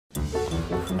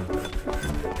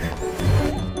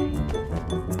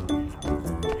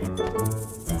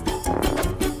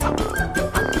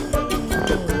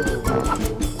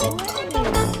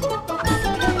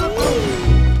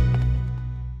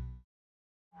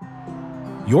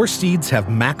Your seeds have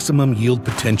maximum yield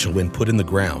potential when put in the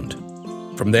ground.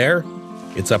 From there,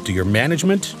 it's up to your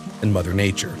management and Mother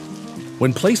Nature.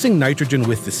 When placing nitrogen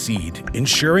with the seed,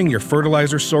 ensuring your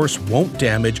fertilizer source won't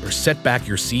damage or set back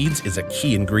your seeds is a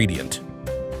key ingredient.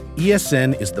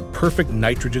 ESN is the perfect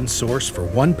nitrogen source for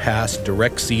one-pass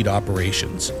direct seed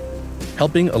operations,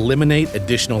 helping eliminate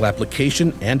additional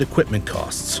application and equipment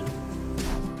costs.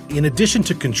 In addition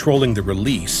to controlling the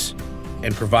release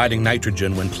and providing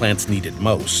nitrogen when plants need it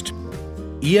most,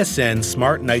 ESN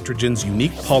Smart Nitrogen's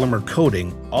unique polymer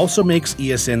coating also makes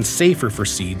ESN safer for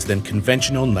seeds than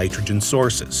conventional nitrogen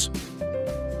sources.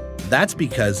 That's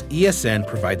because ESN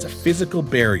provides a physical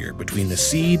barrier between the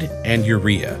seed and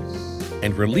urea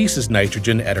and releases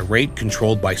nitrogen at a rate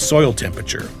controlled by soil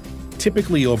temperature,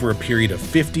 typically over a period of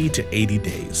 50 to 80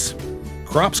 days.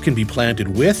 Crops can be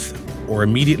planted with or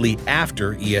immediately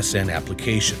after ESN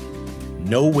application.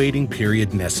 No waiting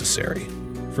period necessary.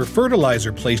 For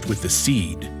fertilizer placed with the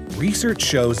seed, research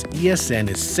shows ESN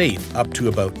is safe up to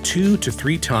about 2 to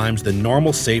 3 times the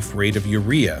normal safe rate of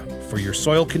urea for your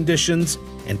soil conditions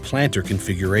and planter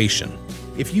configuration.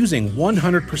 If using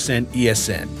 100%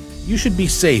 ESN, you should be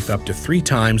safe up to 3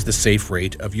 times the safe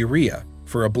rate of urea.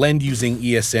 For a blend using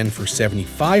ESN for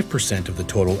 75% of the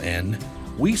total N,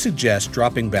 we suggest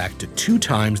dropping back to 2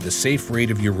 times the safe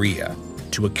rate of urea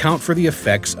to account for the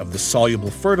effects of the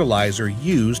soluble fertilizer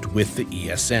used with the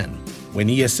ESN. When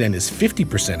ESN is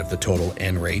 50% of the total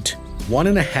N rate,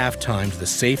 1.5 times the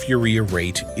safe urea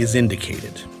rate is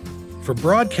indicated. For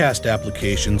broadcast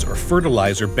applications or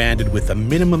fertilizer banded with a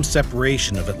minimum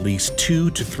separation of at least 2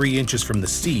 to 3 inches from the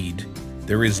seed,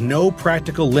 there is no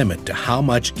practical limit to how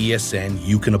much ESN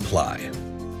you can apply.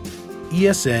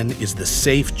 ESN is the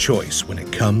safe choice when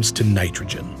it comes to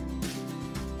nitrogen.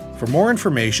 For more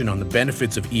information on the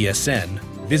benefits of ESN,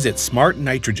 visit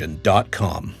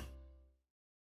smartnitrogen.com.